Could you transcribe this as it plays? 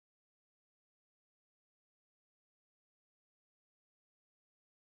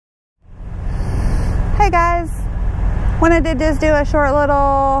Wanted to just do a short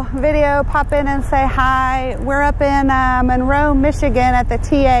little video, pop in and say hi. We're up in Monroe, Michigan at the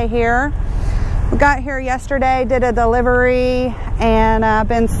TA here. We got here yesterday, did a delivery, and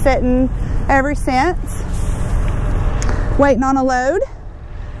been sitting ever since, waiting on a load.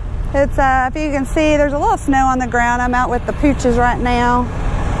 It's, if you can see, there's a little snow on the ground. I'm out with the pooches right now,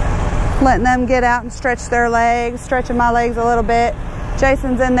 letting them get out and stretch their legs, stretching my legs a little bit.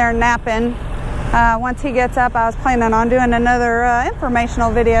 Jason's in there napping. Once he gets up, I was planning on doing another informational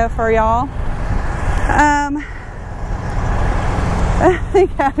video for y'all. I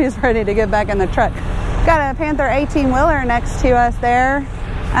think Abby's ready to get back in the truck. Got a Panther 18-wheeler next to us there.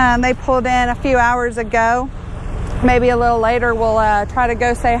 They pulled in a few hours ago. Maybe a little later we'll try to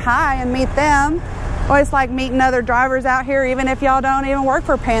go say hi and meet them. Always like meeting other drivers out here, even if y'all don't even work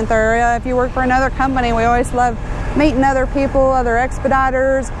for Panther. If you work for another company, we always love meeting other people, other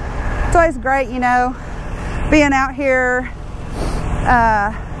expediters. It's always great, you know, being out here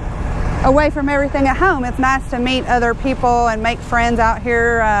away from everything at home. It's nice to meet other people and make friends out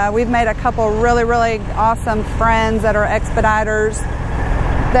here. We've made a couple really awesome friends that are expediters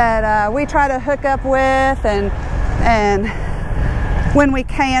that we try to hook up with, and when we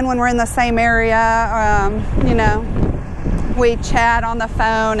can, when we're in the same area, you know, we chat on the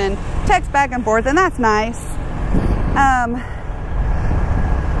phone and text back and forth, and that's nice.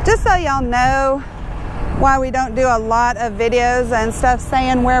 Just so y'all know why we don't do a lot of videos and stuff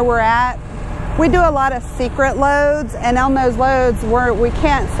saying where we're at. We do a lot of secret loads, and on those loads we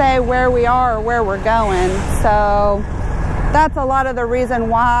can't say where we are or where we're going. So that's a lot of the reason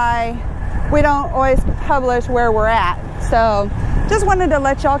why we don't always publish where we're at. So just wanted to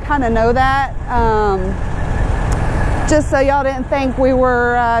let y'all kind of know that, just so y'all didn't think we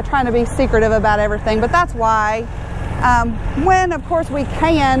were trying to be secretive about everything, but that's why. When of course we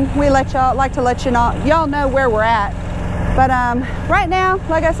can, we like to let y'all know where we're at. But right now,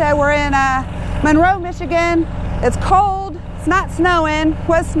 like I said, we're in Monroe, Michigan. It's cold, it's not snowing,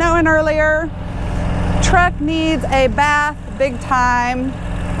 was snowing earlier. Truck needs a bath big time,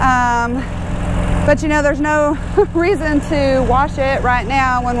 but you know, there's no reason to wash it right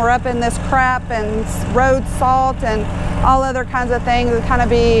now when we're up in this crap and road salt and all other kinds of things. It'd kind of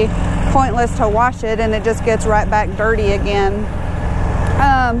be pointless to wash it, and it just gets right back dirty again.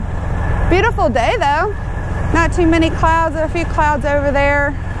 Beautiful day though, not too many clouds, a few clouds over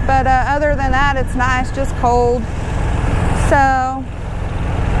there, but other than that, it's nice, just cold. So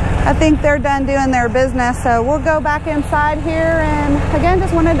I think they're done doing their business, so we'll go back inside here, and again,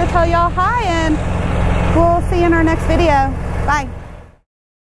 just wanted to tell y'all hi, and we'll see you in our next video. Bye.